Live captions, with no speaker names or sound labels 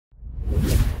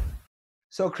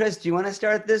So, Chris, do you want to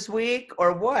start this week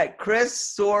or what?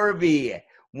 Chris Sorby,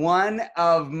 one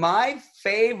of my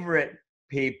favorite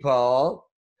people.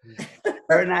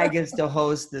 Her and I gets to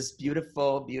host this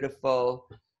beautiful, beautiful,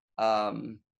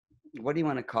 what do you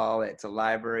want to call it? It's a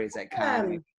library. It's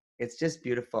iconic. It's just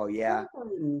beautiful. Yeah.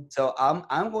 So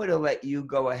I'm going to let you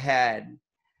go ahead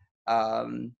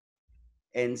and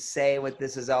say what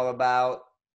this is all about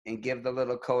and give the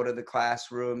little code of the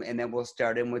classroom. And then we'll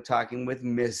start in with talking with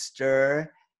Mr.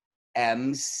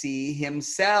 MC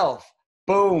himself.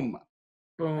 Boom.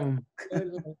 Boom.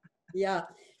 Yeah.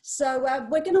 So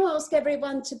we're going to ask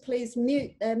everyone to please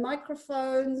mute their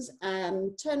microphones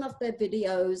and turn off their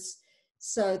videos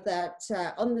so that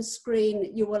on the screen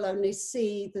you will only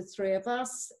see the three of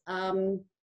us. And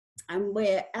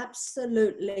we're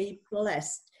absolutely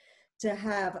blessed to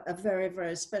have a very,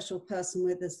 very special person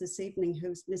with us this evening,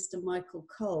 who's Mr. Michael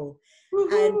Cole.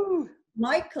 And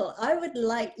Michael, I would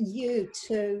like you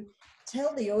to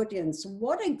tell the audience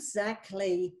what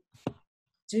exactly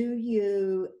do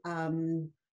you,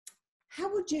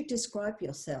 how would you describe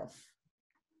yourself?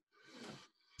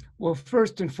 Well,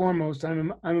 first and foremost,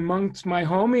 I'm amongst my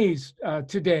homies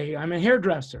today. I'm a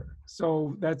hairdresser.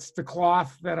 So that's the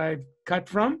cloth that I've cut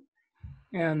from.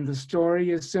 And the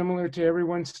story is similar to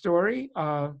everyone's story.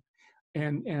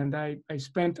 And I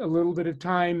spent a little bit of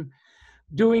time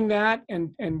doing that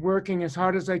and working as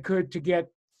hard as I could to get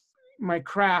my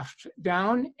craft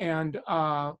down, and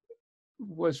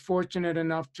was fortunate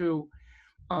enough to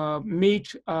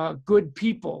meet good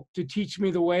people to teach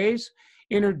me the ways,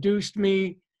 introduced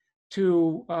me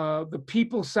to the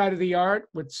people side of the art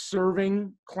with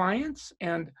serving clients.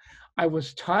 And I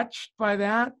was touched by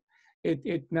that.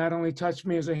 It not only touched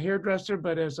me as a hairdresser,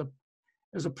 but as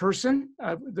a person.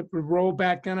 The role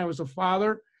back then, I was a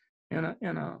father and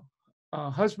a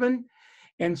husband.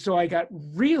 And so I got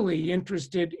really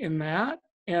interested in that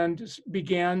and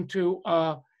began to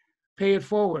pay it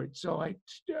forward. So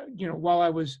while I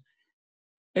was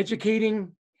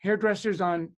educating hairdressers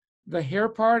on the hair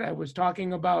part, I was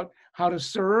talking about how to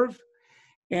serve.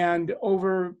 And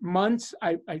over months,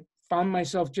 I found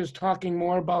myself just talking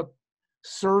more about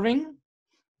serving.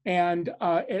 And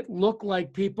it looked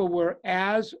like people were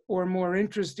as or more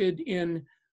interested in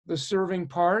the serving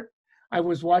part. I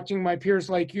was watching my peers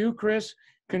like you, Chris,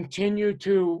 continue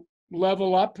to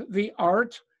level up the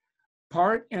art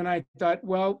part. And I thought,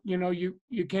 well,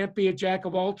 you can't be a jack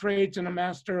of all trades and a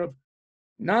master of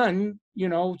none,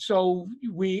 so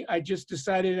I just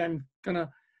decided I'm gonna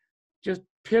just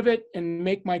pivot and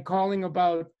make my calling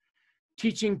about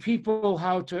teaching people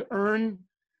how to earn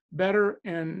better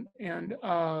and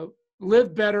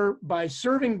live better by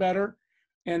serving better.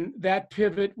 And that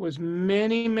pivot was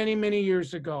many, many, many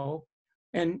years ago.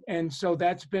 And so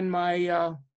that's been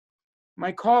my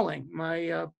my calling.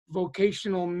 My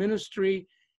vocational ministry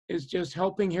is just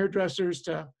helping hairdressers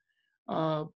to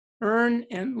earn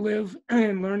and live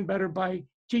and learn better by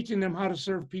teaching them how to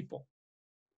serve people.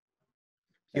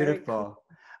 Beautiful.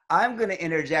 I'm going to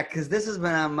interject because this has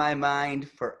been on my mind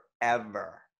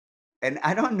forever. And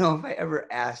I don't know if I ever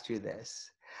asked you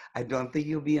this. I don't think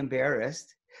you'll be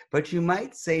embarrassed, but you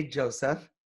might say, Joseph,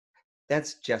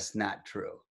 that's just not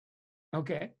true.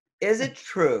 Okay. Is it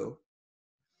true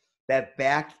that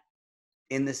back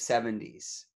in the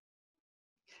 70s,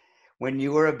 when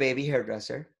you were a baby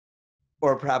hairdresser,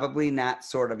 or probably not,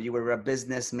 sort of, you were a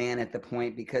businessman at the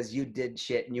point because you did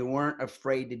shit and you weren't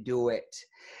afraid to do it,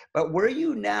 but were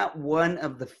you not one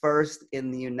of the first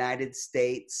in the United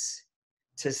States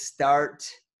to start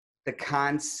the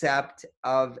concept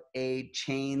of a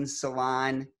chain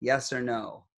salon? Yes or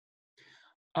no?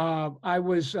 I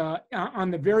was on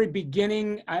the very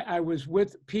beginning. I was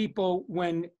with people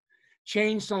when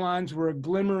chain salons were a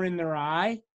glimmer in their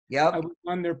eye. Yep. I was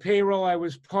on their payroll. I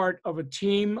was part of a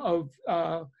team of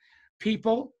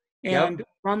people. And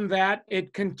from that,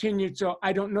 it continued. So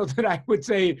I don't know that I would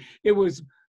say it was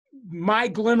my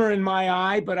glimmer in my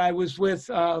eye, but I was with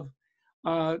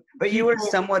but you were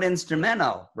somewhat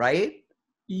instrumental, right?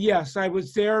 Yes, I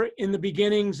was there in the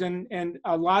beginnings, and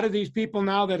a lot of these people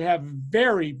now that have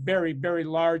very, very, very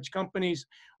large companies,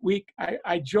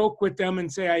 I joke with them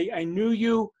and say, I knew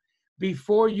you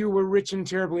before you were rich and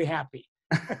terribly happy.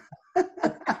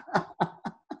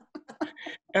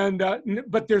 And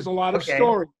but there's a lot of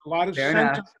story, a lot of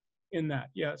sentiment in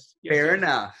that. Yes. Fair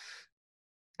enough.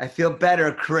 I feel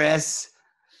better, Chris.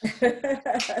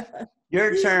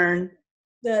 Your turn.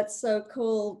 That's so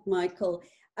cool, Michael.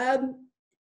 I'm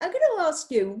going to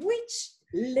ask you, which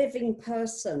living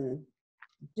person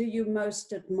do you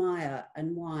most admire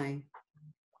and why?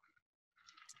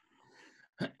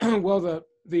 Well,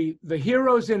 the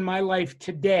heroes in my life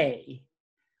today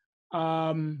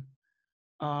are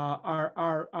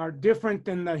different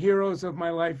than the heroes of my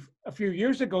life a few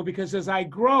years ago, because as I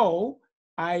grow,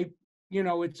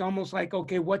 it's almost like,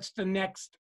 okay, what's the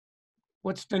next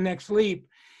leap?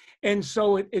 And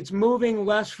so it's moving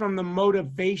less from the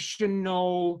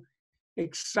motivational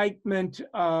excitement.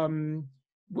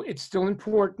 It's still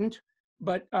important,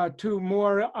 but to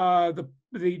more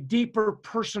the deeper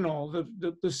personal,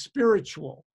 the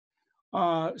spiritual.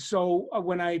 So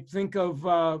when I think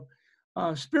of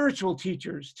spiritual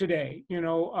teachers today,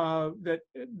 that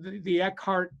the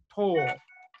Eckhart Tolle,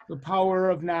 the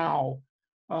power of now,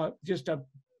 just a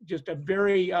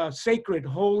very sacred,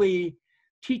 holy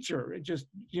teacher. Just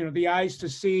the eyes to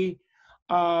see.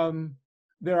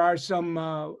 There are some.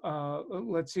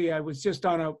 Let's see. I was just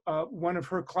on one of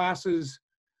her classes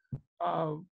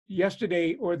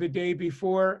yesterday or the day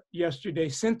before yesterday.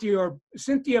 Cynthia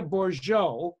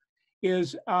Bourgeot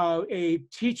is a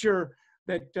teacher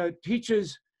that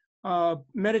teaches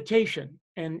meditation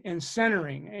and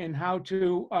centering, and how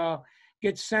to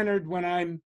get centered when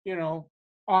I'm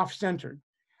off-centered.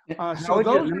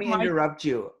 Let me interrupt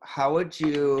you. How would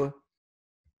you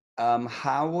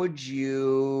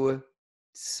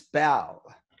spell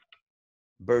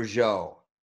Bourgeot?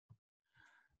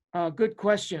 Good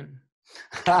question.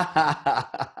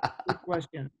 Good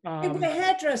question. We're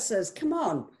hairdressers. Come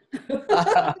on.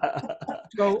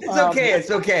 So,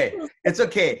 it's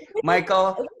okay.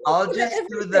 Michael, I'll just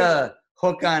do the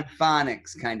hook on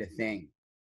phonics kind of thing.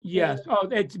 Yes. Oh,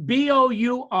 it's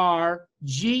Bourgeault.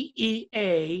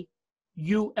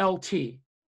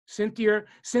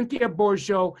 Cynthia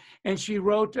Bourgeot, and she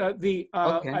wrote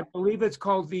I believe it's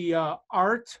called The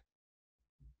Art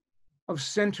of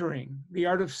Centering, The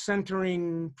Art of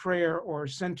Centering Prayer, or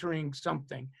Centering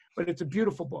something. But it's a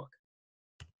beautiful book.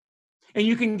 And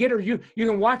you can get her, you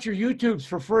can watch her YouTubes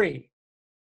for free.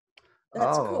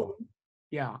 That's cool.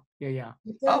 Yeah.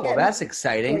 Oh, well, that's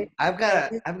exciting. I've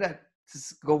got to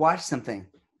go watch something.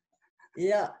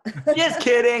 Yeah. Just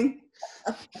kidding.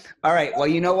 All right. Well,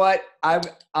 you know what? I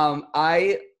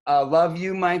love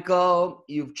you, Michael.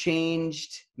 You've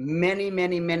changed many,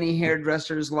 many, many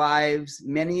hairdressers' lives.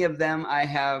 Many of them I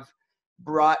have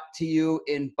brought to you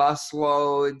in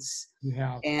busloads.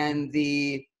 Yeah. And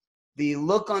the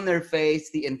look on their face,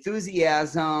 the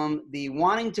enthusiasm, the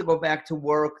wanting to go back to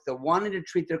work, the wanting to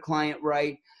treat their client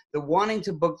right, the wanting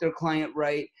to book their client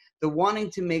right, the wanting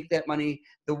to make that money,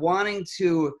 the wanting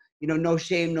to, no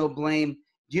shame, no blame.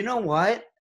 You know what?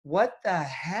 What the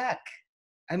heck?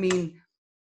 I mean,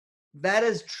 that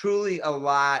is truly a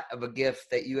lot of a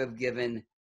gift that you have given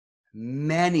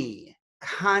many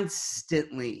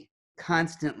constantly.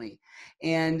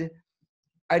 And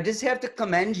I just have to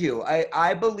commend you.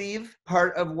 I believe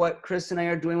part of what Chris and I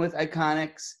are doing with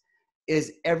iConixxx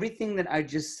is everything that I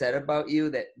just said about you,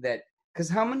 that because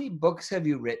how many books have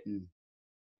you written?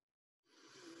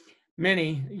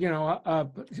 Many, a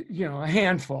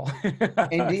handful.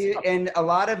 And a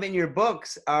lot of in your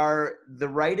books are the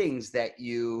writings that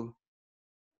you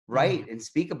write and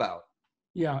speak about.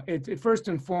 Yeah, first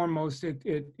and foremost,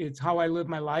 it's how I live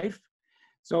my life.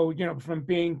 So, from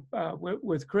being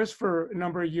with Chris for a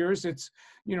number of years, it's,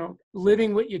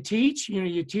 living what you teach.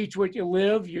 You teach what you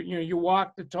live. You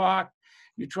walk the talk.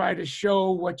 You try to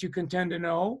show what you contend to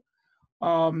know.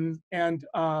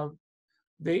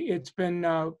 It's been,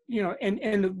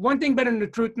 and one thing better than the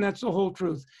truth, and that's the whole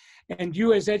truth. And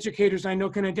you as educators, I know,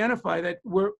 can identify that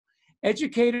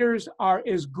educators are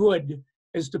as good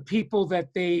as the people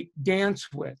that they dance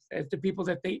with, as the people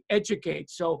that they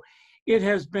educate. So it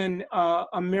has been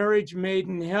a marriage made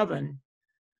in heaven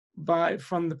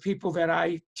from the people that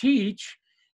I teach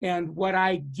and what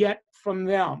I get from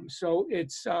them. So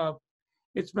it's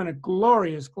been a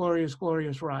glorious, glorious,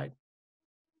 glorious ride.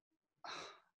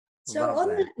 So on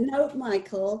that note,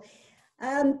 Michael,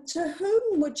 to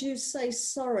whom would you say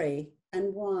sorry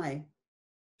and why?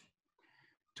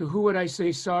 To who would I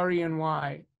say sorry and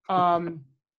why?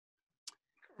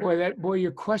 Boy,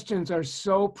 your questions are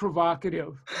so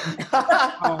provocative.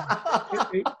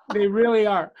 They really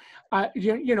are.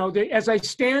 As I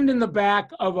stand in the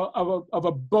back of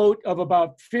a boat of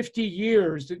about 50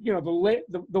 years,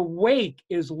 the wake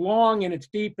is long and it's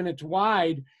deep and it's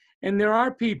wide, and there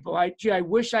are people. I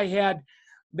wish I had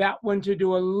that one to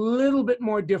do a little bit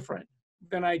more different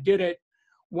than I did it.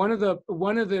 One of the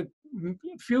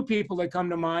few people that come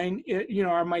to mind,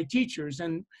 are my teachers,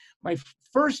 and my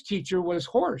first teacher was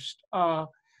Horst.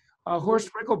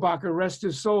 Horst Rickelbacher, rest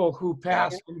his soul, who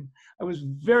passed. And I was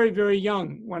very, very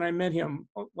young when I met him,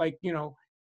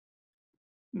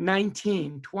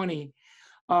 19, 20.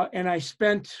 And I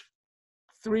spent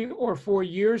 3 or 4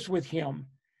 years with him.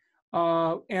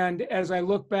 And as I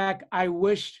look back, I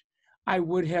wish I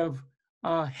would have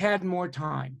had more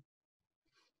time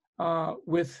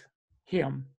with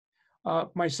him.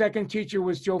 My second teacher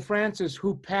was Joe Francis,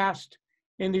 who passed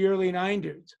in the early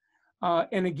 90s.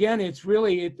 And again, it's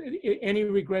really, any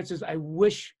regrets is I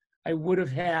wish I would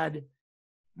have had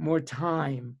more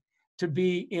time to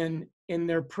be in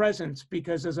their presence,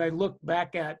 because as I look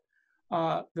back at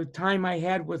the time I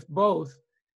had with both,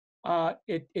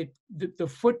 the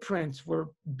footprints were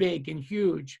big and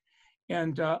huge.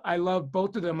 And I love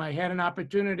both of them. I had an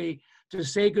opportunity to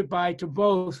say goodbye to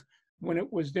both when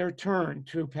it was their turn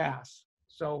to pass.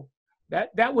 So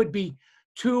that would be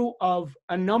two of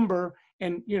a number.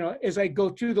 And, you know, as I go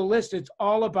through the list, it's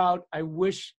all about, I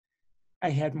wish I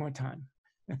had more time.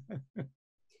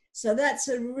 So that's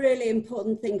a really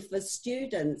important thing for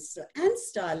students and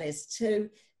stylists to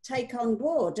take on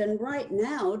board. And right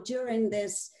now, during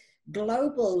this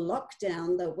global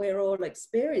lockdown that we're all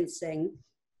experiencing,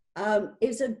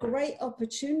 is a great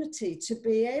opportunity to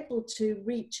be able to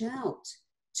reach out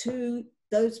to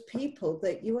those people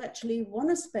that you actually want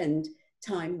to spend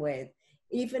time with,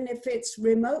 even if it's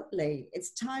remotely.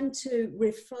 It's time to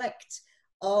reflect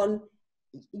on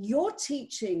your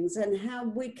teachings and how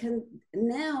we can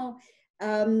now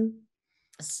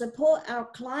support our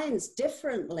clients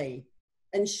differently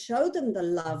and show them the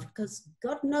love, because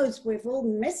God knows we've all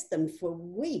missed them for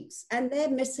weeks and they're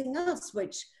missing us,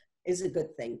 which is a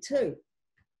good thing too.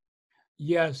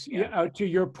 Yes, yeah. To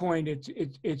your point,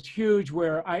 it's huge.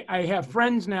 Where I have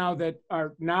friends now that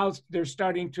are they're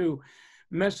starting to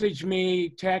message me,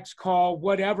 text, call,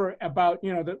 whatever about,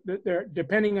 you know, they're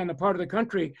depending on the part of the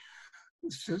country.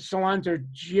 Salons are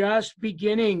just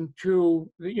beginning to,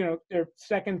 you know, their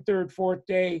second, third, fourth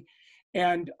day,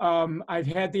 and I've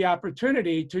had the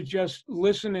opportunity to just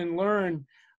listen and learn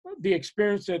the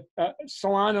experience that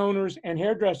salon owners and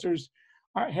hairdressers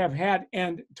have had,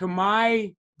 and to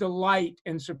my delight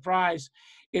and surprise,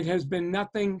 it has been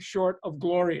nothing short of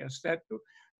glorious. That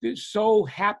they're so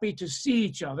happy to see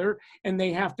each other, and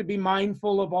they have to be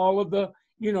mindful of all of the,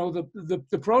 you know,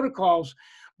 the protocols.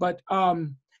 But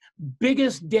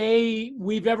biggest day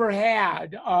we've ever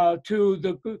had. Our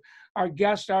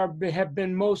guests have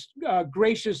been most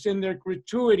gracious in their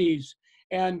gratuities,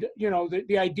 and you know,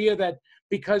 the idea that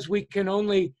because we can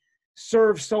only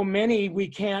serve so many, we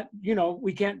can't, you know,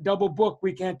 we can't double book,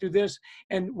 we can't do this.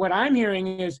 And what I'm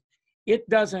hearing is, it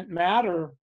doesn't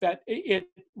matter that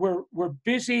we're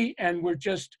busy, and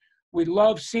we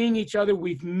love seeing each other.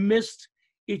 We've missed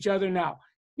each other now.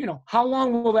 You know, how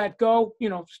long will that go? You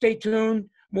know, stay tuned,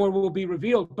 more will be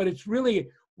revealed. But it's really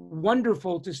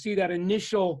wonderful to see that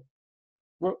initial,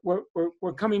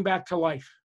 we're coming back to life.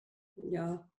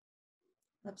 Yeah,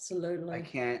 absolutely. I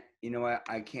can't, you know what,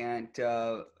 I can't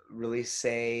really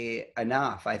say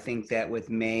enough. I think that with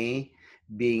May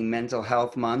being Mental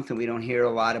Health Month, and we don't hear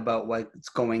a lot about what's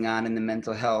going on in the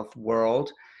mental health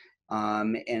world,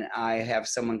 and I have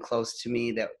someone close to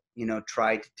me that, you know,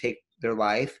 tried to take their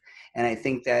life, and I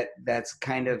think that that's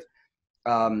kind of,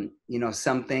 you know,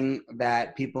 something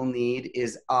that people need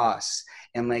is us.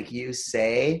 And like you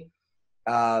say,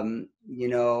 you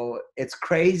know, it's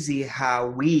crazy how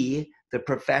we, the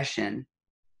profession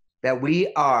that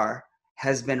we are,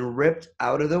 has been ripped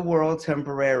out of the world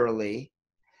temporarily.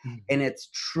 Mm-hmm. And it's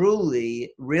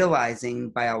truly realizing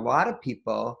by a lot of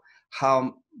people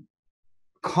how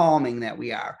calming that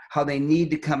we are, how they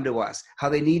need to come to us, how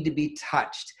they need to be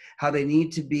touched, how they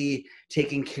need to be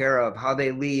taken care of, how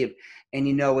they leave. And,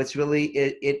 you know, it's really,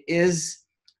 it is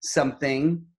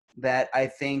something that I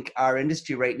think our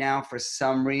industry right now, for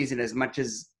some reason, as much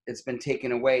as it's been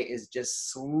taken away, is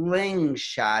just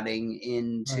slingshotting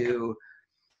into,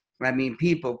 I mean,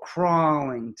 people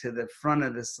crawling to the front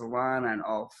of the salon on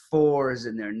all fours,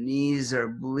 and their knees are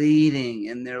bleeding,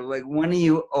 and they're like, when are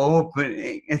you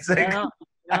opening? It's like,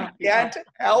 I can't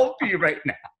help you right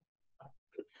now.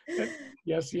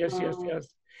 Yes.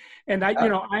 And you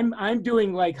know, I'm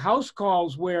doing like house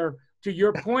calls where, to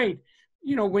your point,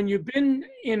 you know, when you've been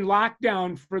in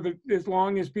lockdown for as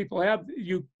long as people have,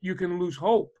 you can lose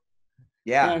hope.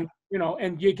 Yeah. And, you know,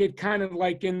 and you get kind of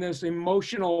like in this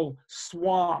emotional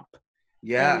swamp.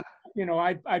 Yeah. And, you know,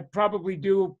 I'd probably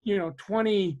do, you know,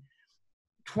 20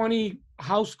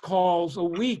 house calls a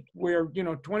week where, you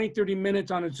know, 20, 30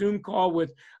 minutes on a Zoom call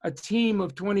with a team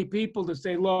of 20 people to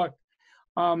say, look,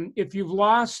 if you've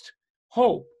lost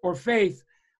hope or faith,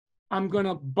 I'm going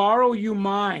to borrow you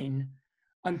mine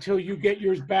until you get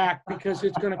yours back, because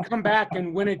it's going to come back.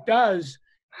 And when it does,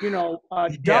 you know,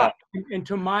 and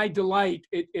to my delight,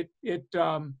 it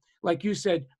like you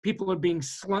said, people are being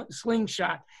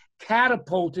slingshot,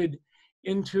 catapulted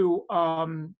into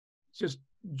just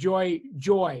joy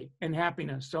and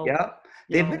happiness. So yep,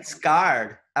 they've been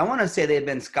scarred. I want to say they've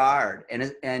been scarred,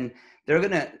 and they're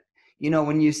gonna,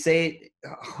 when you say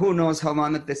who knows how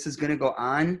long that this is gonna go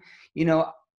on,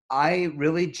 I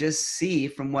really just see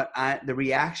from the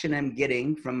reaction I'm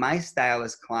getting from my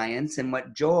stylist clients and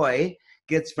what Joy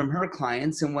gets from her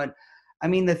clients, and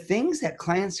the things that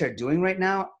clients are doing right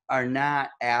now are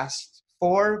not asked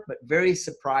for, but very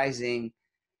surprising.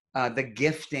 The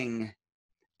gifting,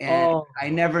 and I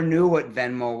never knew what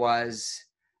Venmo was,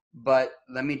 but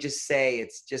let me just say,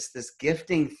 it's just this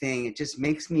gifting thing. It just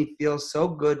makes me feel so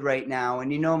good right now. And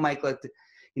Michael,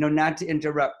 not to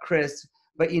interrupt Chris,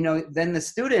 but then the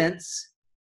students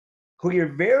who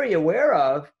you're very aware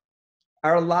of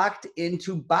are locked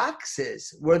into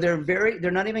boxes where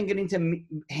they're not even getting to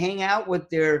hang out with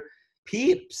their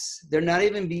peeps. They're not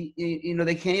even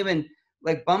they can't even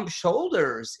like bump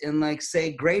shoulders and like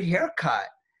say great haircut,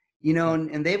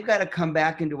 and they've got to come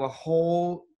back into a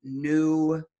whole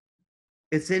new.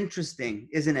 It's interesting,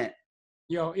 isn't it?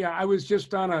 Yeah, I was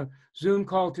just on a Zoom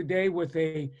call today with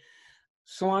a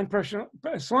salon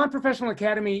professional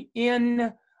academy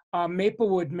in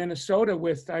Maplewood, Minnesota,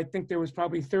 with, I think there was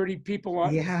probably 30 people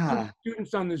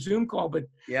students on the Zoom call. But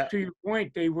to your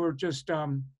point, they were just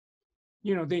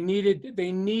they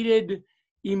needed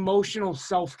emotional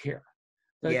self-care.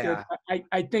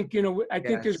 I think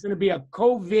there's going to be a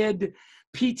COVID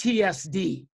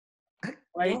PTSD,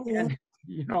 right? And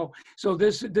so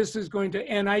this is going to,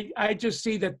 and I just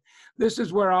see that this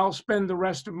is where I'll spend the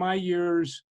rest of my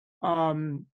years,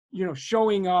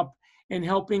 showing up and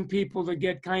helping people to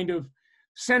get kind of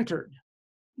centered,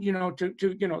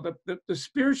 the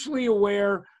spiritually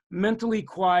aware, mentally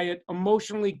quiet,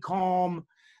 emotionally calm,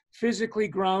 physically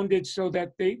grounded, so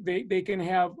that they can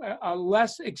have a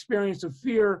less experience of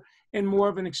fear and more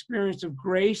of an experience of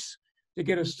grace to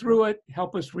get us through it,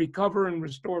 help us recover and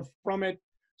restore from it.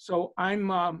 So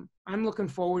I'm looking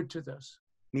forward to this.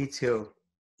 Me too.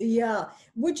 Yeah.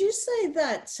 Would you say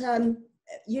that,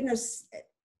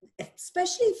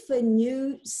 especially for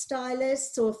new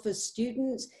stylists or for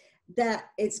students, that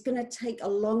it's going to take a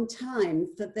long time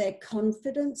for their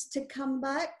confidence to come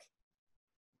back?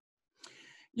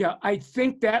 Yeah, I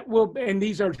think that will, and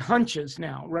these are hunches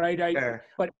now, right?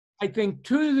 But I think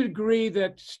to the degree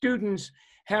that students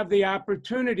have the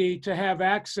opportunity to have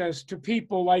access to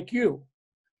people like you,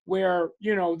 where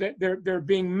that they're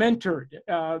being mentored,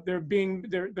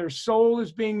 their soul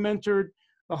is being mentored,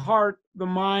 the heart, the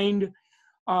mind,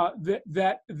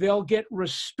 that they'll get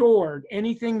restored.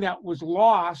 Anything that was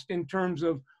lost in terms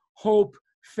of hope,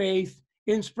 faith,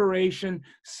 inspiration,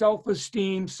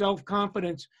 self-esteem,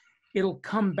 self-confidence, it'll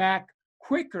come back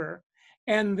quicker,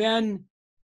 and then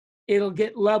it'll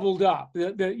get leveled up.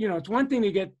 It's one thing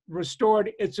to get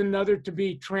restored, it's another to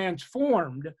be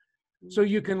transformed. So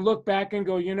you can look back and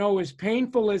go, as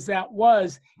painful as that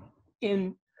was,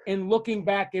 in looking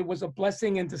back, it was a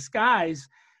blessing in disguise,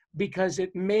 because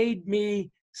it made me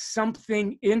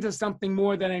into something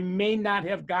more that I may not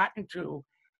have gotten to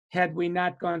had we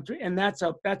not gone through. And that's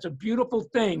a beautiful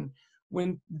thing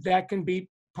when that can be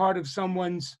part of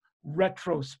someone's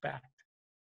retrospect.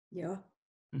 Yeah,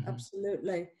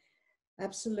 absolutely.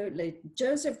 Absolutely.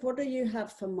 Joseph, what do you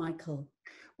have for Michael?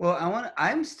 Well, I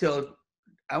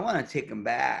want to take him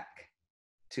back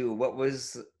to what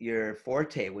was your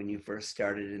forte when you first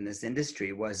started in this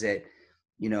industry. Was it,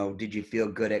 did you feel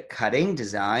good at cutting,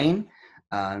 design?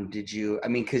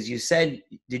 Because you said,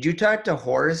 did you talk to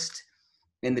Horst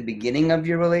in the beginning of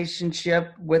your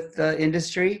relationship with the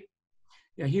industry?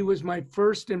 Yeah, he was my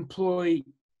first employee,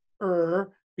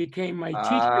 became my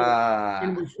teacher,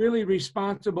 and was really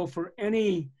responsible for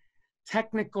any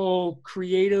technical,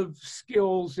 creative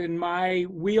skills in my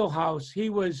wheelhouse. He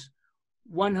was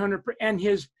 100%, and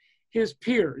his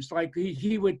peers, like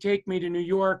he would take me to New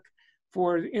York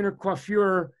for inner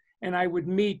coiffure, and I would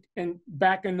meet, and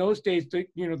back in those days, the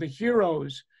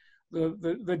heroes,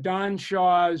 the Don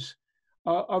Shaws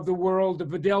of the world, the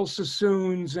Vidal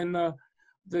Sassoons, and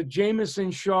the Jameson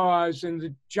Shaws, and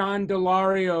the John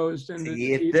Delarios, and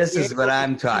this is what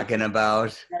I'm talking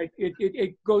about. Right.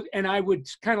 It goes, and I would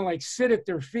kind of like sit at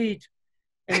their feet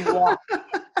and walk.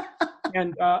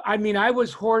 And I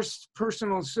was Horst's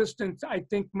personal assistant, I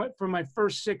think, for my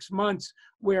first 6 months,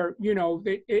 where,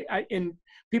 and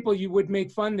people, you would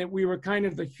make fun that we were kind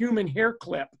of the human hair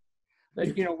clip.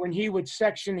 That, when he would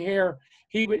section hair,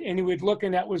 he would look,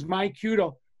 and that was my cue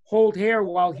to hold hair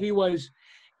while he was,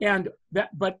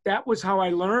 but that was how I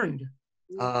learned.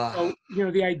 So,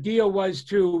 the idea was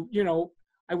to,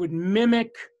 I would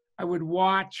mimic, I would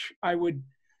watch, I would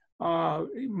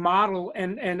model,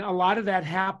 and a lot of that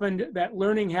happened, that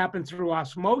learning happened through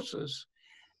osmosis,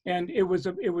 and it was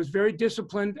very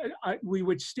disciplined. We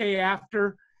would stay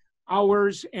after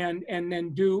hours and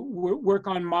then do work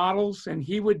on models, and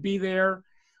he would be there.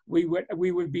 We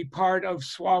would be part of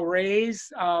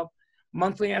soirees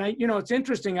monthly. And it's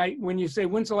interesting. When you say,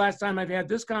 when's the last time I've had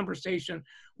this conversation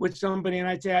with somebody, and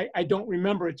I'd say, I don't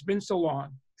remember. It's been so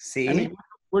long. See, I mean,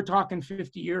 we're talking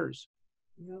 50 years,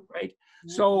 right?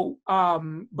 Yeah. So,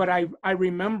 but I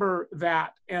remember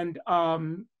that, and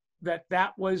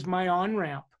that was my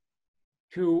on-ramp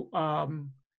to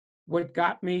what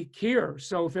got me here.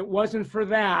 So if it wasn't for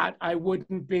that, I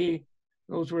wouldn't be.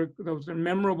 Those are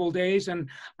memorable days. And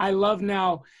I love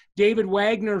now David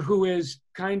Wagner, who is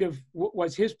kind of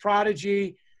was his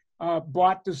prodigy,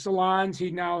 bought the salons. He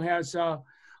now has some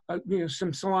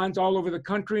salons all over the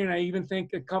country, and I even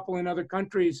think a couple in other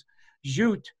countries.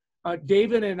 Jute.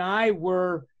 David and I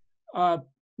were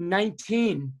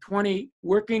 19, 20,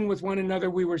 working with one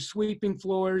another. We were sweeping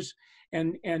floors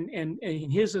and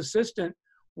his assistant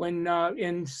when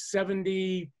in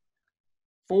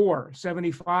 74,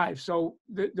 75. So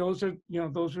those are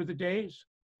the days.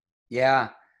 yeah.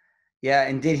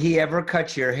 And did he ever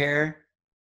cut your hair?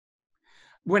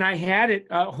 When I had it,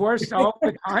 Horst all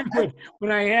the time.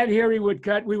 When I had hair, we would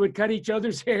cut each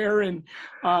other's hair, and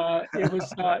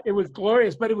it was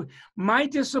glorious. But my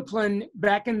discipline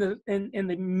back in the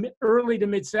early to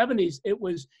mid 70s. It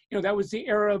was that was the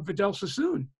era of Vidal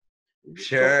Sassoon.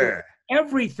 Sure. So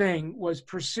everything was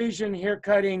precision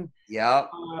haircutting.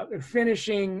 Yep.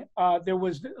 Finishing. There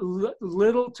was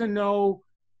little to no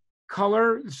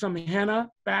color. Some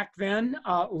henna back then.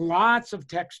 Lots of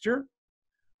texture.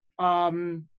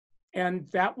 And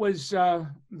that was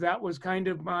kind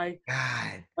of my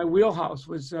wheelhouse,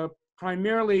 was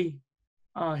primarily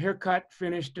haircut,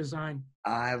 finish, design.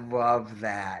 I love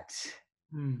that.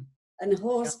 And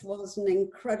Horst was an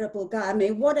incredible guy. I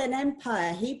mean, what an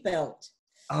empire he built.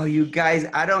 Oh, you guys,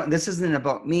 this isn't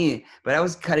about me, but I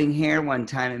was cutting hair one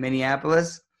time in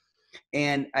Minneapolis,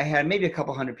 and I had maybe a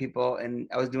couple hundred people, and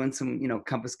I was doing some,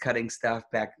 compass cutting stuff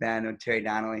back then with Terry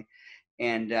Donnelly.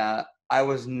 And I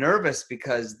was nervous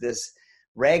because this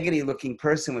raggedy looking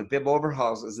person with bib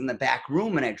overalls was in the back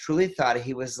room, and I truly thought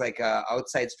he was like a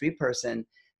outside street person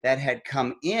that had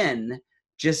come in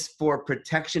just for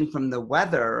protection from the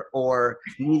weather or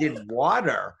needed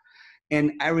water.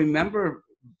 And I remember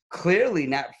clearly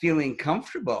not feeling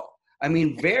comfortable. I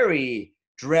mean, very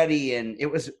dready, and it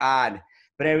was odd.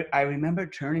 But I remember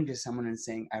turning to someone and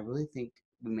saying, I really think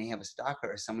we may have a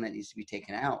stalker or someone that needs to be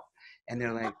taken out. And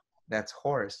they're like, that's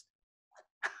Horst.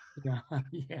 Yeah.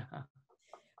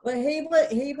 Well, he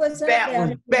was that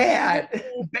was bad.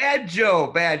 Bad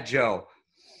Joe.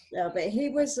 Yeah, but he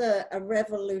was a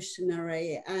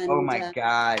revolutionary, and oh my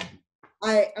God.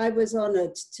 I was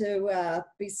honored to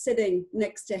be sitting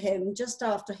next to him just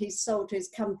after he sold his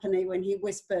company, when he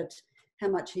whispered how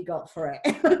much he got for it.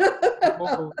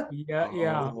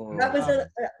 Yeah. That was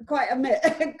quite a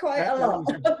lot.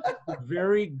 That was a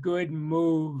very good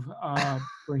move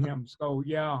for him. So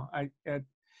yeah,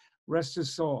 rest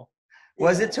his soul.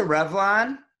 Was it to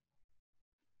Revlon?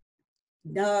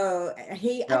 No,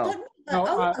 No.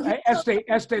 I don't know.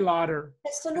 Estee Lauder.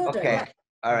 Estee Lauder. Okay. Right.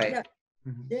 All right. Yeah.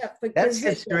 Yeah, That's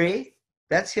history.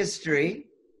 That's history.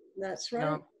 That's right.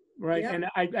 Yeah, right. Yeah. And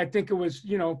I think it was,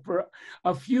 for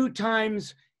a few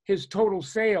times his total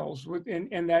sales,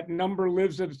 and that number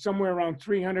lives at somewhere around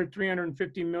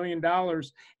 $350 million.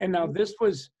 And now this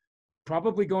was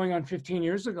probably going on 15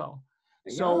 years ago.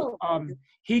 So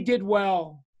he did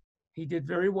well. He did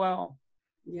very well.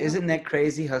 Yeah. Isn't that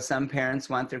crazy how some parents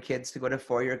want their kids to go to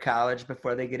 4-year college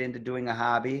before they get into doing a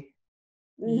hobby?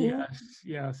 Mhm.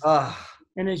 Yes. Oh,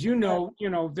 And as you know,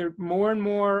 there more and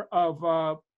more of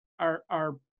our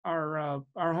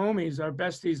homies, our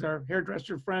besties, our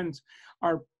hairdresser friends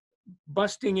are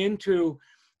busting into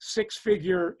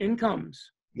 6-figure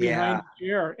incomes behind the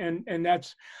chair, and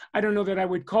that's, I don't know that I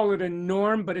would call it a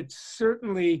norm, but it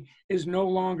certainly is no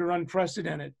longer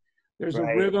unprecedented. There's a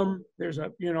rhythm, there's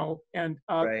a and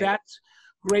that's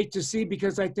great to see,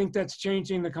 because I think that's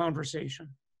changing the conversation.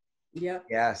 Yeah.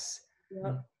 yes.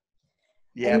 Yeah.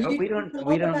 Yeah, And but we don't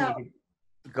need to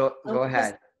go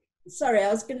ahead. Sorry,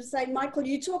 I was going to say, Michael,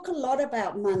 you talk a lot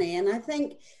about money, and I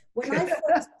think when I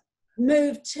first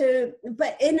moved to,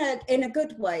 but in a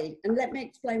good way, and let me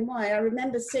explain why. I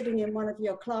remember sitting in one of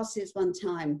your classes one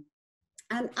time,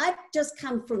 and I'd just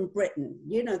come from Britain.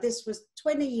 This was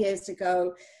 20 years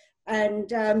ago,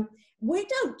 and we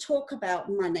don't talk about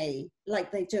money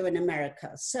like they do in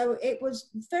America. So it was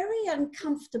very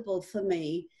uncomfortable for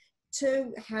me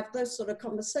to have those sort of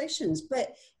conversations.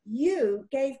 But you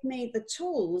gave me the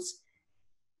tools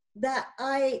that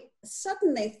I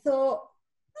suddenly thought,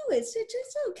 oh, it's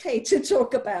okay to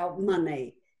talk about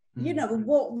money. You know,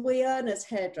 what we earn as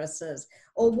hairdressers,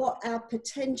 or what our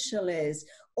potential is,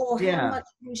 or how much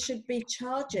we should be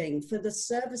charging for the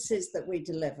services that we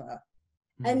deliver.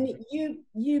 And you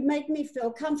made me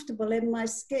feel comfortable in my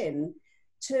skin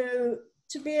to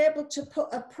be able to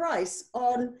put a price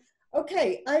on,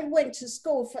 okay, I went to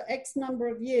school for X number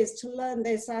of years to learn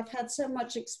this. I've had so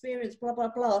much experience, blah, blah,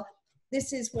 blah.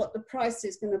 This is what the price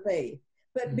is going to be.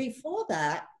 But before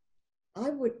that, I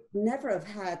would never have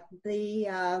had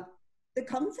the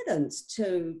confidence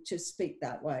to speak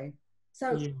that way.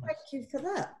 So thank you for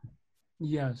that.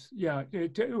 Yes, yeah,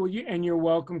 and you're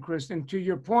welcome, Chris. And to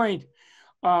your point,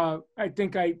 I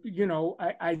think I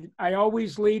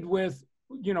always lead with,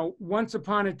 once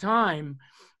upon a time,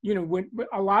 when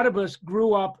a lot of us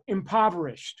grew up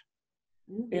impoverished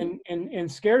in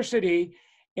scarcity,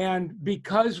 and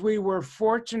because we were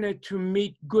fortunate to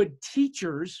meet good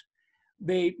teachers,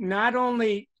 they not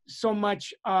only so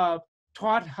much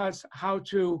taught us how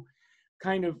to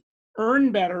kind of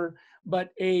earn better, but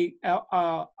a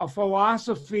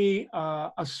philosophy,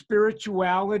 a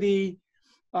spirituality,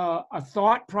 a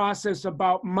thought process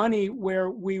about money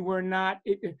where we were not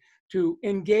to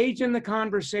engage in the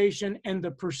conversation and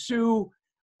to pursue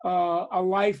a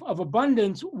life of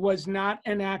abundance was not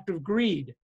an act of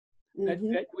greed. That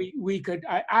we could,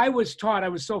 I was taught, I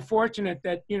was so fortunate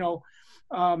that,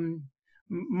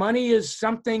 money is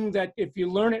something that if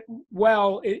you learn it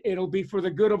well, it'll be for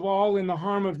the good of all and the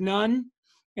harm of none.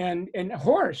 And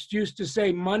Horst used to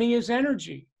say, money is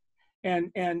energy,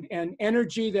 and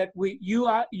energy that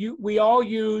we all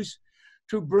use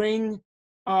to bring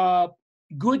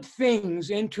good things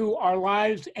into our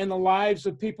lives and the lives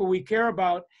of people we care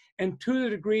about. And to the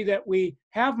degree that we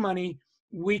have money,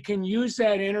 we can use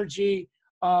that energy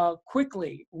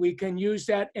quickly. We can use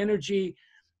that energy,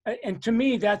 and to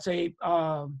me, that's a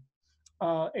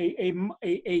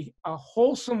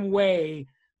wholesome way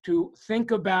to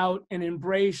think about and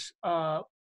embrace.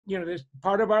 This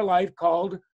part of our life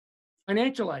called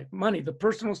financial life, money, the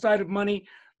personal side of money,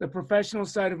 the professional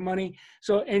side of money.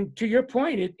 So, and to your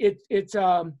point, it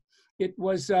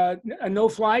was a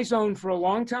no-fly zone for a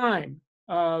long time.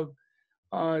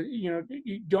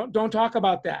 You don't talk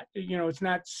about that. It's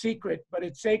not secret, but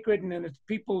it's sacred, and then it's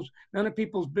none of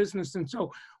people's business. And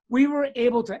so we were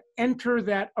able to enter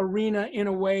that arena in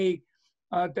a way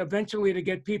eventually to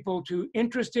get people to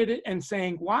interested and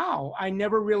saying, wow, I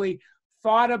never really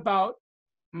thought about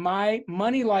my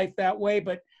money life that way,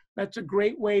 but that's a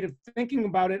great way to thinking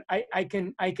about it. I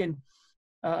can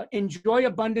enjoy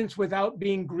abundance without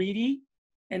being greedy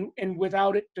and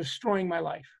without it destroying my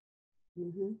life.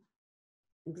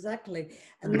 Exactly.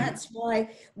 And that's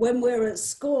why when we're at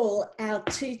school, our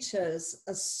teachers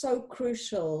are so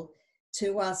crucial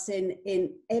to us in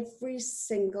every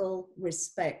single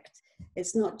respect.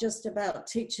 It's not just about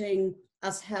teaching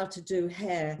us how to do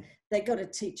hair. They got to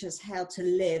teach us how to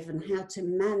live and how to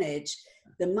manage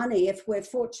the money if we're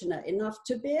fortunate enough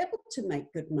to be able to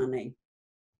make good money.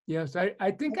 Yes,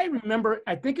 I think I remember,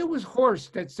 I think it was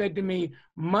Horst that said to me,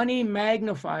 money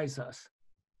magnifies us.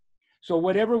 So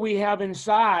whatever we have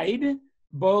inside,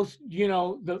 both,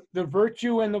 the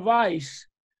virtue and the vice,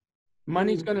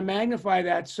 money's going to magnify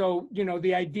that. So,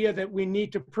 the idea that we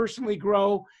need to personally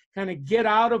grow, kind of get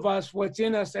out of us what's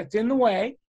in us that's in the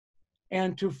way,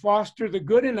 and to foster the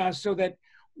good in us so that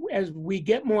as we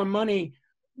get more money,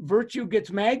 virtue gets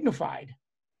magnified.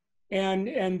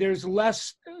 And there's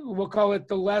less, we'll call it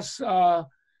the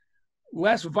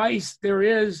less vice there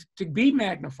is to be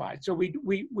magnified. So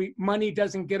money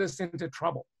doesn't get us into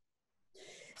trouble.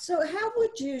 So how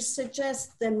would you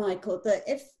suggest then, Michael, that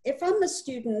if I'm a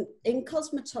student in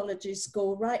cosmetology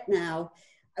school right now,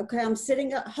 okay, I'm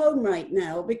sitting at home right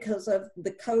now because of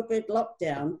the COVID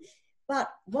lockdown, but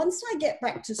once I get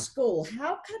back to school,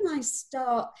 how can I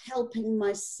start helping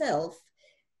myself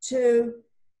to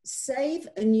save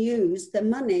and use the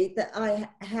money that I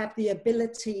have the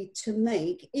ability to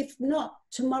make, if not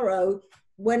tomorrow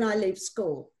when I leave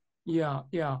school? Yeah.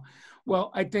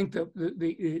 Well, I think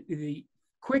the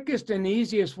quickest and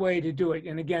easiest way to do it,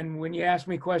 and again, when you ask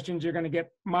me questions, you're going to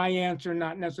get my answer,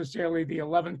 not necessarily the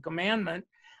 11th commandment,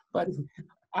 but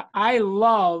I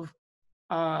love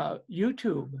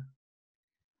YouTube.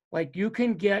 Like, you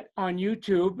can get on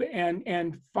YouTube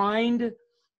and find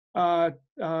whether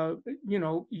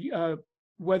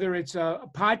it's a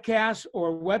podcast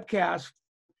or webcast,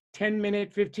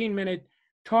 10-minute, 15-minute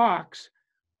talks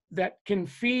that can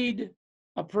feed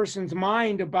a person's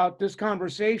mind about this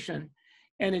conversation.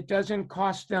 and it doesn't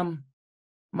cost them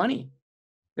money.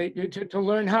 To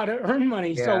learn how to earn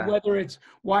money. Yeah. So whether it's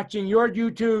watching your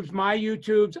YouTubes, my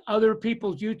YouTubes, other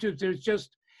people's YouTubes, there's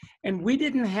just, and we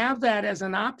didn't have that as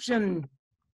an option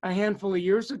a handful of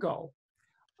years ago.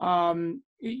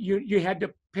 You had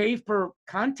to pay for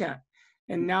content,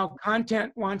 and now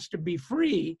content wants to be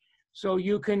free, so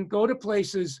you can go to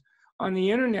places on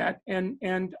the internet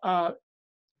and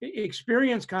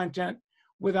experience content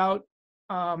without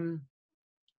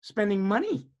spending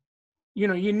money. You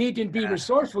know, you need to be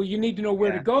resourceful. You need to know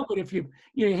where to go. But if you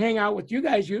hang out with you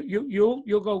guys,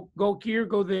 you'll go here,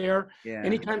 go there. Yeah.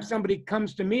 Anytime somebody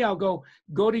comes to me, I'll go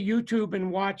to YouTube and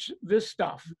watch this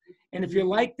stuff. And if you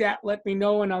like that, let me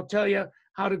know, and I'll tell you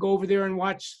how to go over there and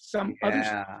watch some other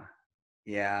stuff.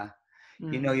 Yeah.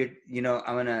 Mm. You know,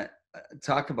 I'm gonna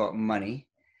talk about money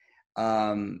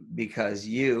because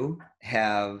you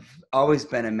have always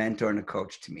been a mentor and a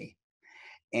coach to me.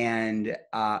 And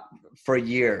for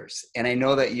years, and I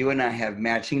know that you and I have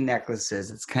matching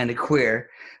necklaces. It's kind of queer,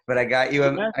 but I got you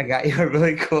a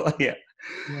really cool. Yeah.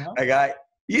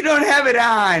 You don't have it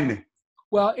on.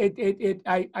 Well,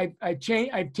 I've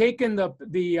taken the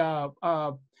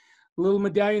little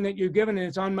medallion that you've given, and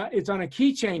it's on a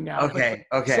keychain now. Okay.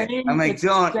 I'm like,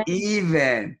 don't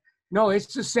even. No,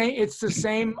 it's the same. It's the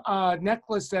same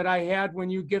necklace that I had when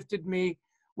you gifted me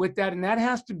with that, and that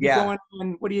has to be going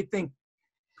on. What do you think?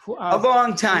 A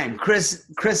long time, Chris.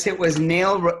 It was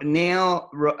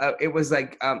it was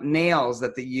like nails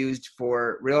that they used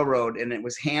for railroad, and it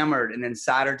was hammered and then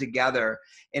soldered together,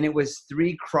 and it was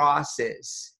 3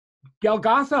 crosses.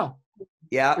 Golgotha.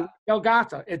 Yeah.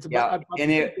 Golgotha. It's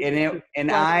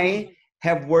and I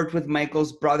have worked with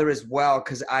Michael's brother as well,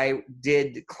 because I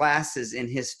did classes in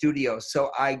his studio.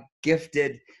 So I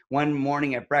gifted one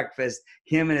morning at breakfast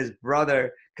him and his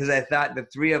brother, because I thought the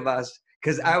 3 of us.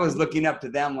 Because I was looking up to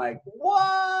them like,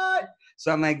 what?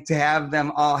 So I'm like, to have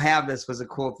them all have this was a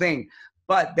cool thing.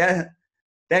 But that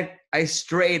I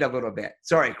strayed a little bit.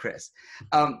 Sorry, Chris.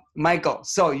 Michael,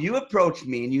 so you approached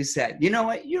me and you said, you know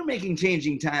what? You're making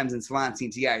Changing Times in Salon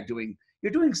CTI.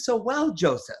 You're doing so well,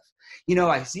 Joseph. You know,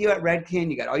 I see you at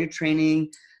Redken. You got all your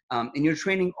training. And you're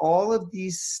training all of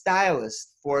these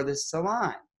stylists for the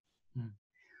salon.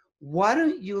 Why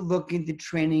don't you look into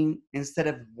training instead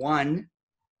of one?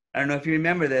 I don't know if you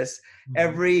remember this,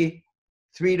 every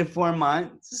 3 to 4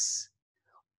 months,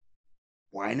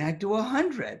 why not do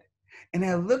 100? And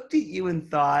I looked at you and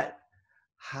thought,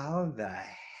 how the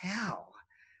hell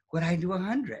would I do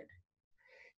 100?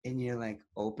 And you're like,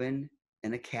 open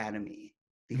an academy,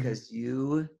 because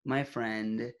you, my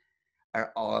friend,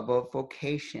 are all about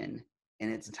vocation,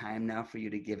 and it's time now for you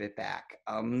to give it back.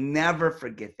 I'll never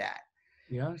forget that.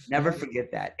 Yes. Never forget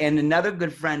that. And another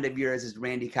good friend of yours is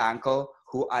Randy Conkle,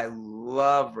 who I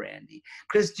love. Randy.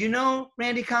 Chris, do you know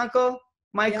Randy Conkle?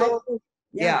 Michael?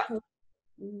 Yeah.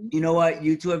 You know what?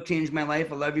 You 2 have changed my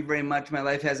life. I love you very much. My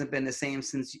life hasn't been the same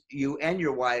since you and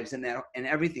your wives and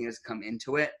everything has come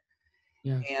into it.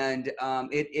 Yeah. And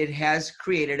it has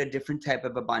created a different type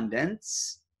of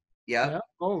abundance. Yeah.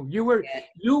 Oh, you were,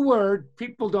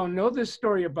 people don't know this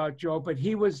story about Joe, but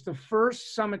he was the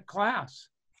first summit class.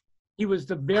 He was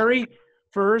the very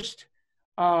first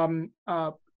to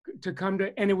come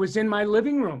to, and it was in my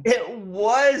living room. It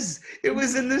was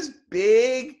in this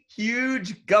big,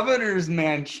 huge governor's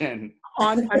mansion.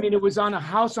 It was on a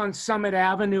house on Summit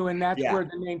Avenue, and that's where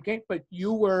the name came. But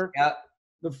you were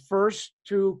the first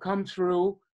to come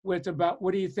through with about,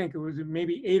 what do you think? It was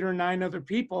maybe 8 or 9 other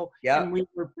people. Yeah. And we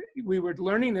were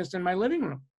learning this in my living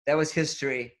room. That was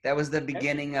history. That was the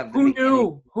beginning of the Who beginning.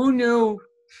 knew? Who knew?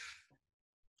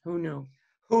 Who knew?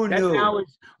 Who knew? Now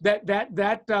is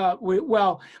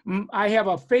I have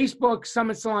a Facebook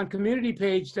Summit Salon community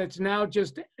page that's now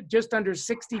just under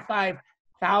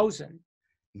 65,000.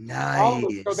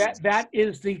 Nice. So that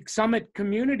is the Summit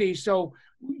community. So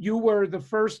you were the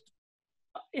first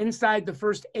inside the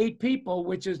first 8 people,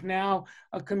 which is now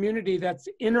a community that's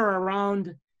in or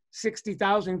around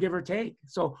 60,000, give or take.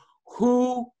 So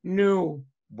who knew?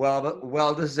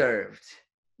 Well deserved.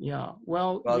 Yeah,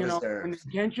 well Well you know, deserved. when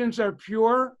intentions are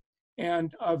pure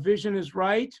and a vision is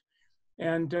right,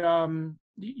 and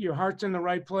your heart's in the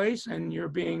right place, and you're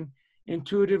being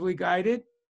intuitively guided,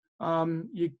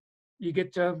 you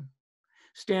get to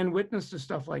stand witness to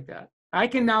stuff like that. I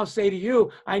can now say to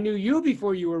you, I knew you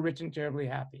before you were rich and terribly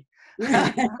happy.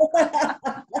 There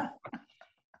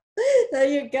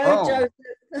you go, Joseph.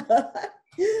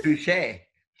 Touché.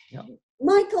 Yeah.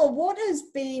 Michael, what has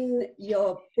been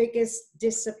your biggest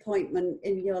disappointment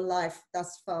in your life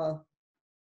thus far?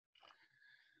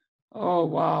 Oh,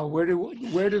 wow.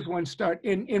 Where does one start?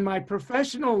 In my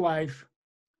professional life,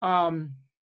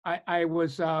 I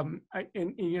was, and,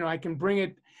 you know, I can bring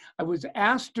it. I was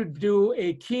asked to do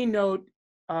a keynote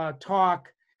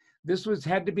talk. This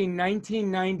had to be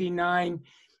 1999.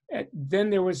 Then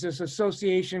there was this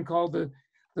association called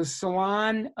the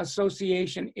Salon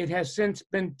Association. It has since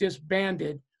been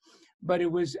disbanded, but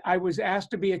I was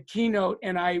asked to be a keynote,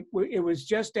 and it was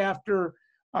just after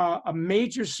a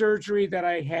major surgery that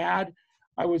I had.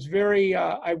 I was very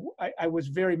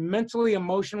mentally,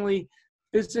 emotionally,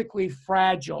 physically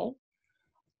fragile.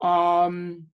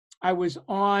 I was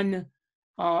on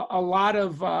a lot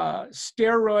of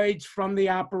steroids from the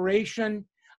operation.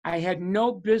 I had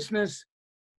no business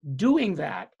doing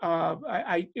that.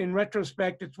 In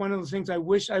retrospect, it's one of those things I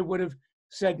wish I would have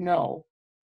said no.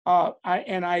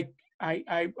 I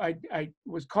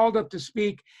was called up to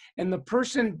speak, and the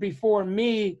person before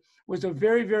me was a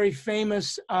very, very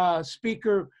famous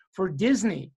speaker for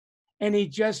Disney, and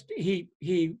he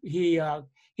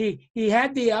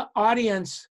had the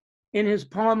audience in his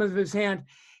palm of his hand.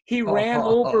 He ran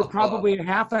over probably a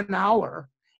half an hour,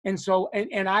 and so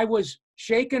and I was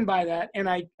shaken by that, and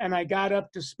I got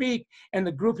up to speak, and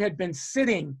the group had been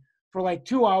sitting for like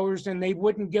 2 hours, and they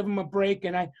wouldn't give him a break,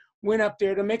 and I went up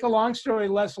there. To make a long story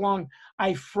less long,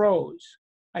 I froze.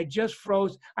 I just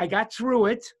froze. I got through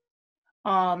it,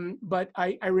 but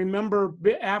I remember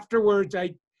afterwards,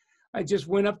 I just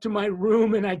went up to my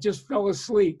room and I just fell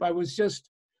asleep. I was just,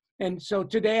 and so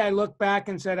today I look back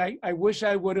and said, I wish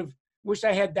I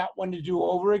had that one to do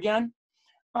over again.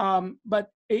 But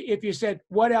if you said,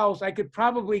 what else? I could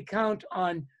probably count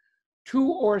on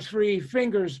 2 or 3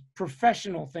 fingers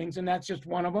professional things, and that's just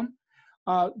one of them.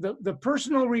 The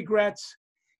personal regrets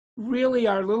really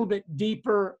are a little bit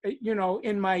deeper. You know,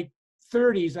 in my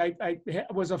 30s, I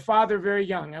was a father very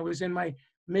young. I was in my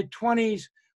mid-20s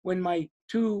when my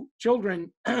 2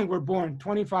 children were born,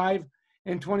 25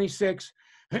 and 26.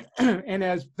 And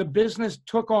as the business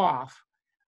took off,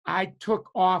 I took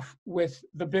off with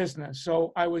the business.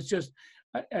 So I was just,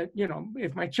 you know,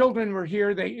 if my children were here,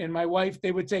 and my wife,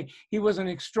 they would say he was an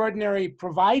extraordinary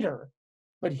provider,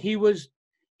 but he was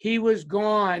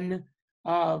gone.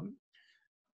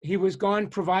 He was gone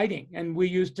providing, and we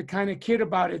used to kind of kid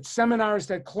about it. Seminars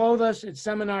that clothe us, it's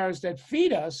seminars that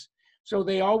feed us. So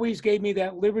they always gave me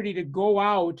that liberty to go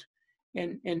out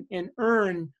and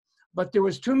earn. But there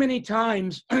was too many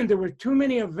times, there were too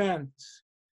many events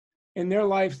in their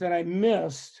life that I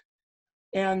missed.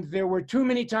 And there were too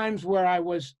many times where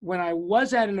when I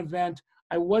was at an event,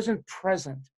 I wasn't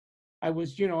present. There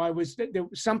was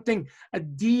something, a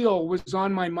deal was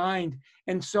on my mind.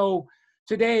 And so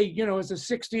today, you know, as a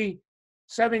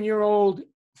 67-year-old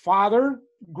father,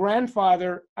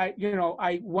 grandfather,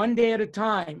 one day at a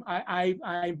time,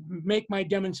 I make my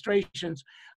demonstrations.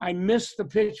 I miss the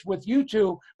pitch with you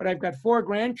two, but I've got 4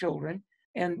 grandchildren.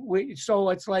 And so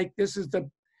it's like, this is the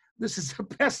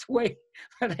best way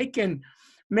that I can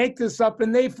make this up,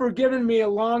 and they've forgiven me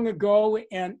long ago.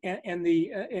 And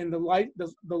the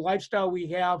lifestyle we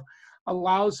have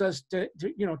allows us to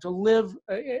live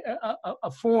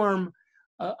a form,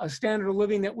 a standard of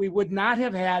living that we would not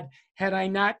have had I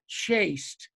not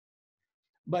chased.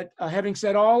 But having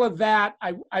said all of that,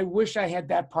 I wish I had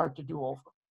that part to do over.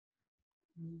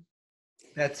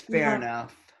 That's fair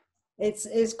enough.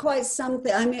 It's quite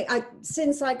something. I mean,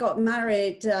 since I got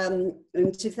married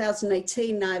in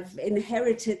 2018, I've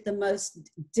inherited the most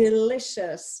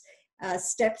delicious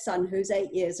stepson who's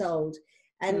 8 years old.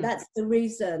 And that's the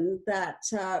reason that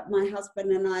my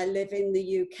husband and I live in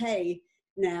the UK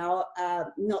now,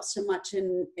 not so much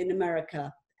in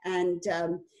America. And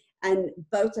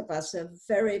both of us are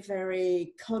very,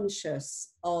 very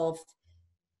conscious of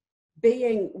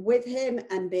being with him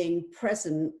and being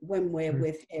present when we're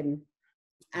with him.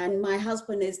 And my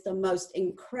husband is the most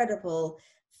incredible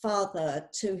father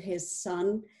to his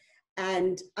son.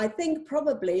 And I think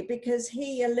probably because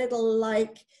he, a little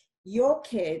like your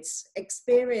kids,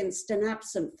 experienced an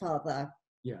absent father.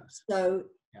 Yes. So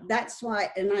that's why,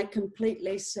 and I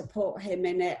completely support him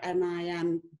in it, and I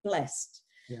am blessed.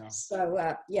 Yeah.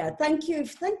 So thank you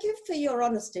for your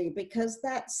honesty, because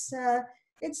that's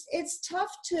it's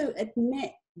tough to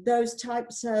admit those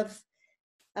types of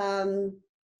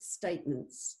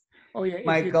statements. Oh yeah,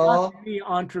 Michael, if you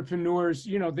entrepreneurs,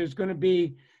 you know, there's going to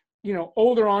be, you know,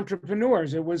 older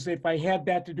entrepreneurs. It was, if I had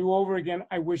that to do over again,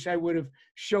 I wish I would have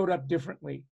showed up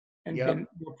differently and been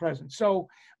more present. So,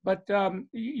 but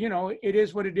you know, it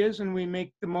is what it is, and we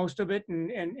make the most of it,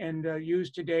 and use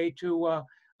today to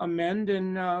amend,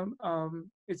 and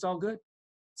it's all good.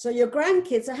 So your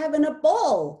grandkids are having a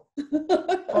ball.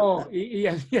 Oh,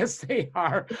 yes, yes, they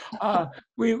are. I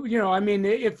mean,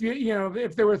 if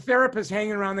there were therapists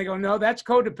hanging around, they go, no, that's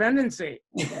codependency.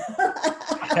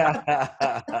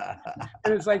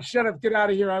 And it's like, shut up, get out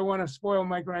of here. I want to spoil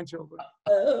my grandchildren.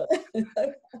 All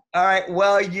right.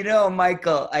 Well,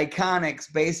 Michael,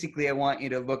 iConixxx, basically, I want you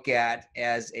to look at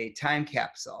as a time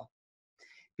capsule,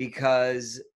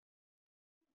 because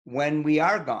when we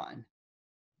are gone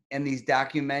and these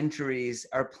documentaries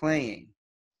are playing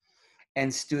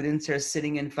and students are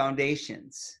sitting in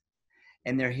foundations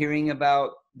and they're hearing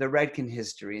about the Redkin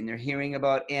history, and they're hearing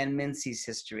about Ann Mincy's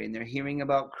history, and they're hearing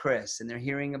about Chris, and they're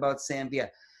hearing about Sambia.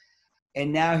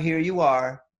 And now here you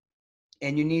are,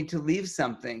 and you need to leave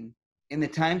something in the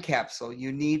time capsule.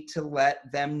 You need to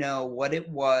let them know what it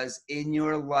was in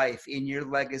your life, in your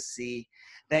legacy,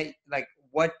 that, like,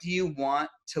 what do you want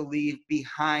to leave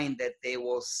behind that they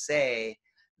will say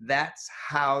that's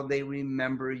how they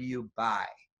remember you by?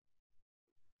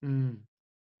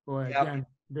 Boy, Yep. again,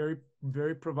 very,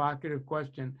 very provocative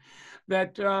question.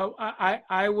 That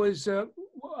I was,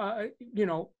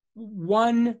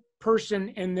 one person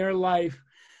in their life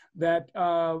that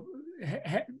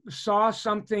saw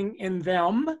something in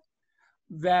them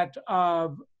that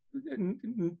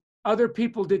other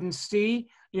people didn't see.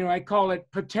 I call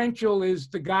it potential is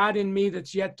the God in me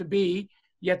that's yet to be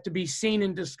seen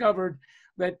and discovered.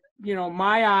 That,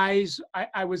 my eyes,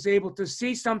 I was able to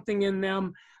see something in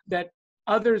them that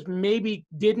others maybe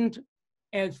didn't,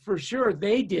 and for sure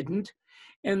they didn't,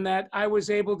 and that I was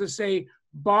able to say,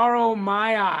 borrow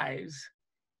my eyes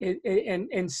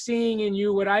and seeing in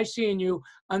you what I see in you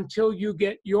until you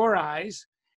get your eyes,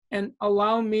 and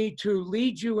allow me to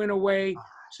lead you in a way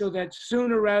so that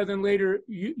sooner rather than later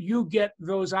you get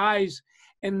those eyes.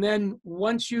 And then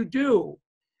once you do,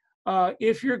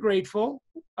 if you're grateful,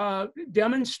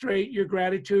 demonstrate your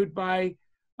gratitude by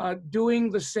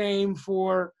doing the same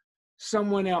for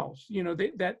someone else.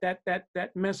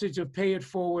 That message of pay it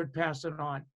forward, pass it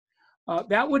on.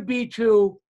 That would be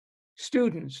to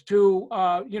students. To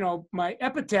my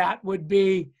epitaph would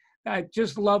be, I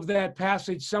just love that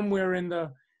passage somewhere in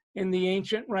the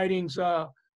ancient writings.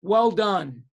 Well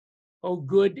done, O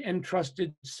good and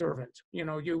trusted servant.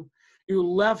 You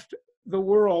left the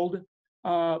world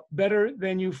better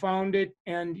than you found it,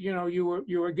 and you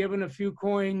were given a few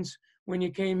coins when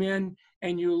you came in,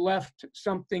 and you left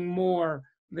something more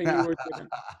than you were given.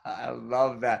 I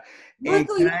love that.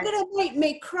 Michael, you're going to make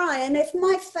me cry, and if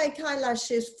my fake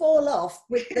eyelashes fall off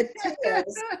with the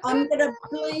tears, I'm going to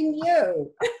blame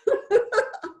you.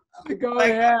 Go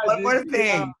ahead. One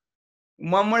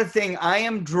more thing. I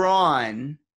am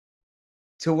drawn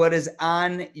to what is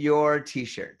on your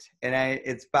T-shirt, and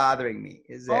it's bothering me.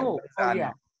 Is that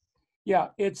yeah. Yeah,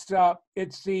 it's the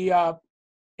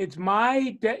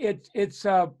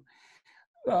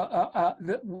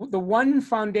one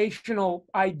foundational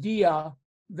idea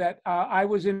that I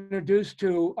was introduced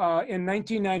to in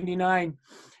 1999.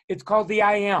 It's called the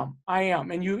I am,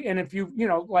 and if you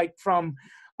like, from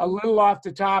a little off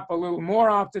the top, a little more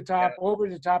off the top, over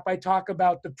the top, I talk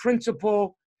about the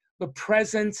principle, the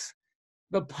presence,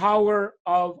 the power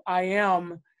of I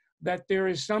am, that there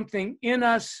is something in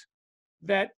us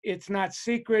that it's not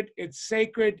secret, it's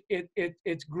sacred,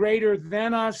 it's greater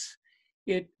than us.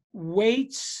 It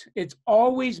waits, it's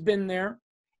always been there,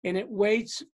 and it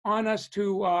waits on us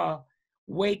to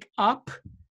wake up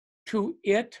to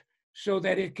it so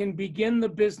that it can begin the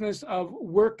business of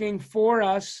working for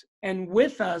us and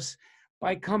with us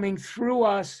by coming through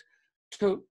us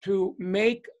to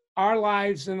make our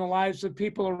lives and the lives of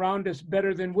people around us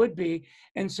better than would be.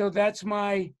 And so that's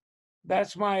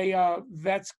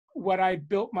what I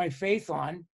built my faith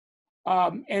on,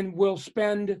 and will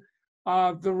spend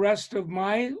the rest of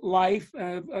my life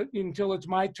until it's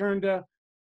my turn to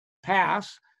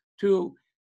pass, to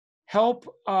help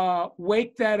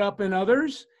wake that up in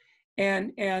others,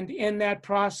 and in that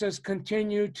process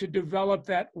continue to develop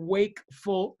that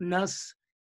wakefulness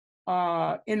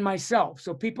in myself.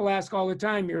 So people ask all the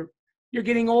time, you're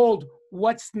getting old,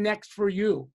 what's next for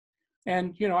you?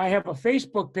 And I have a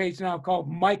Facebook page now called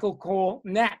Michael Cole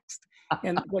Next.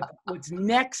 And what's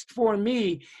next for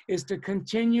me is to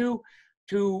continue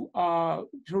to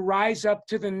rise up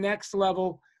to the next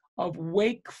level of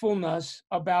wakefulness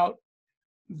about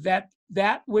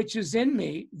that which is in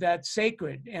me, that's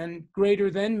sacred and greater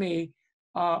than me.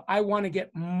 I want to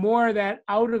get more of that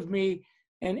out of me,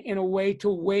 and in a way to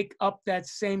wake up that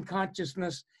same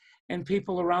consciousness and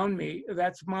people around me.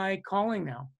 That's my calling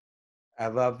now. I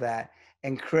love that.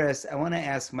 And Chris, I want to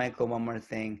ask Michael one more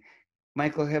thing.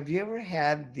 Michael, have you ever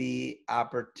had the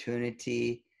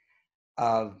opportunity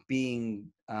of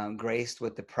being graced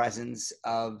with the presence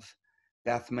of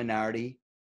Beth Minardi?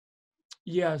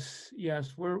 Yes,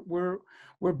 yes, we're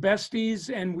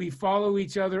besties, and we follow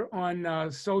each other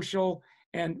on social.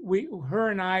 And her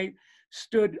and I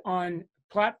stood on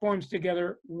platforms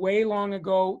together way long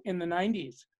ago in the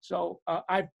 '90s. So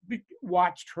I've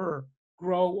watched her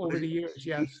grow over the years.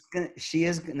 Yes. She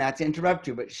is, not to interrupt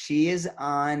you, but she is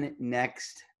on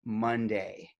next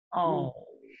Monday. Oh.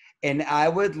 And I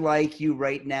would like you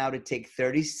right now to take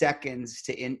 30 seconds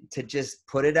to just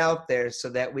put it out there so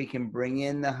that we can bring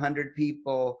in the 100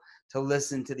 people to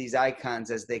listen to these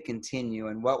icons as they continue.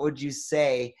 And what would you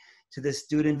say to the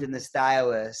student and the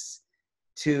stylist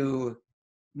to,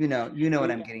 you know what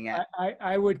I'm getting at?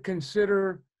 I would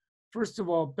consider, first of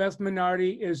all, Beth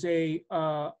Minardi is a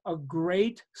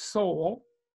great soul.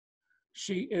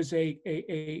 She is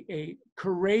a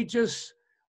courageous,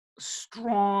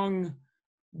 strong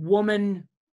woman,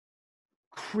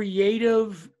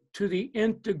 creative to the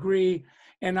nth degree,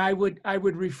 and I would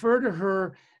refer to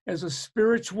her as a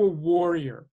spiritual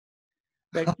warrior.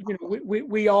 That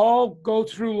we all go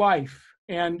through life,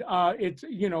 and it's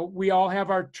we all have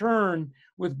our turn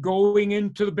with going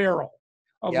into the barrel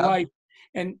of life,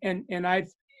 and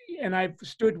I've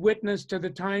stood witness to the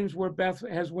times where Beth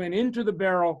has went into the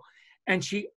barrel, and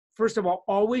she, first of all,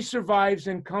 always survives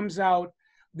and comes out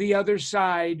the other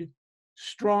side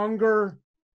stronger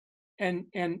and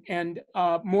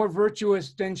more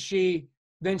virtuous than she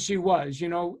was.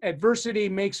 Adversity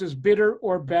makes us bitter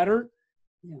or better.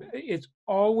 Yeah. It's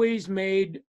always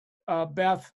made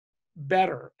Beth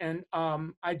better, and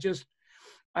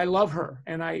I love her,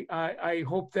 and I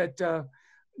hope that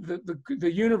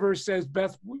the universe says,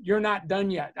 Beth, you're not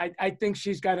done yet. I think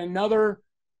she's got another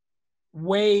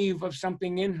wave of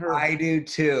something in her. I do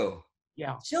too.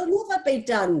 Yeah. She'll never be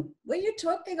done. What are you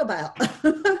talking about?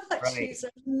 Right. She's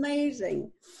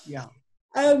amazing. Yeah.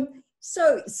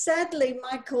 So sadly,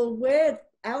 Michael, we're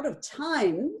out of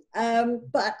time,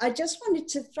 but I just wanted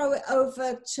to throw it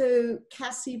over to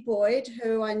Cassie Boyd,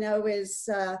 who I know is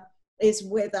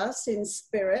with us in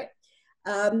spirit.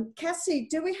 Cassie,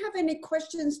 do we have any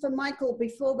questions for Michael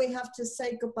before we have to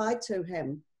say goodbye to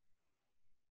him?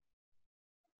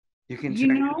 You can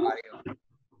turn your audio.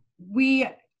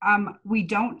 We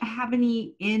don't have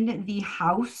any in the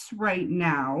house right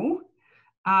now,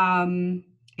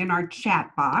 in our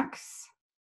chat box.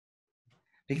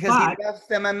 Because he left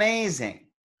them amazing.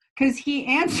 Because he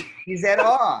answered. He's at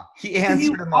awe. He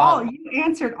answered them all. You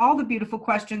answered all the beautiful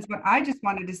questions, but I just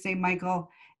wanted to say, Michael,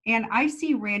 and I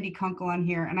see Randy Kunkel on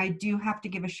here, and I do have to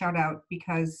give a shout out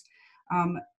because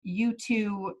you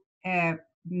two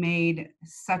made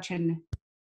such an,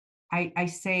 I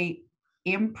say,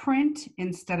 imprint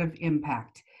instead of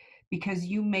impact, because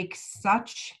you make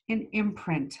such an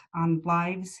imprint on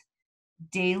lives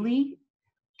daily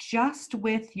just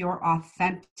with your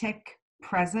authentic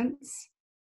presence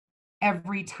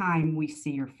every time we see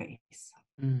your face.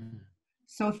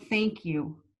 So thank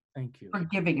you for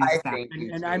giving us that.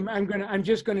 And I'm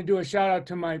just gonna do a shout out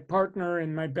to my partner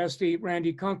and my bestie,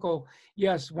 Randy Kunkel.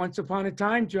 Yes, once upon a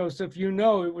time, Joseph,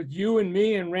 it was you and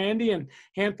me and Randy and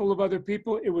a handful of other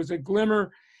people. It was a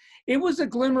glimmer. It was a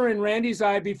glimmer in Randy's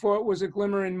eye before it was a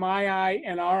glimmer in my eye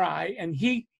and our eye. And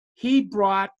he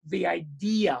brought the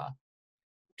idea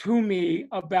to me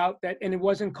about that, and it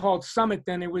wasn't called Summit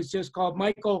then. It was just called,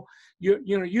 Michael,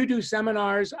 you do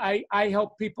seminars. I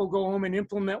help people go home and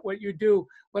implement what you do.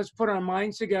 Let's put our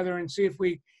minds together and see if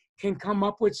we can come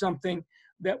up with something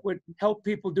that would help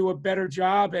people do a better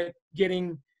job at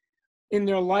getting in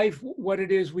their life what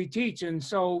it is we teach. And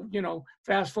so,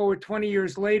 fast forward 20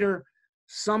 years later,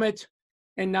 Summit,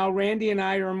 and now Randy and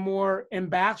I are more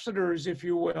ambassadors, if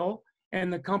you will.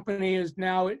 And the company is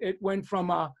now, it went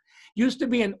from used to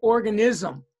be an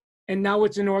organism, and now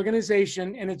it's an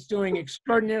organization, and it's doing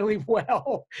extraordinarily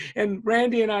well. And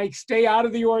Randy and I stay out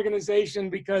of the organization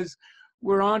because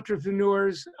we're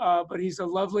entrepreneurs, but he's a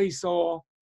lovely soul.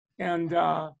 And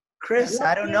Chris,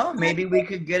 I don't know. Maybe we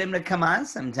could get him to come on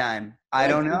sometime. I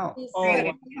don't know.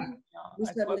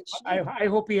 I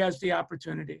hope he has the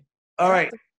opportunity. All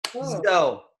right.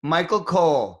 So, Michael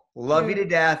Cole, love you to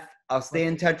death. I'll stay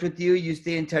in touch with you. You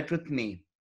stay in touch with me.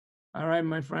 All right,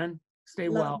 my friend. Stay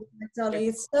well. Darling.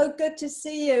 It's so good to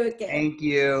see you again. Thank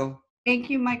you. Thank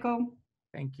you, Michael.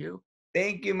 Thank you.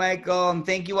 Thank you, Michael. And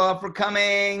thank you all for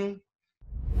coming.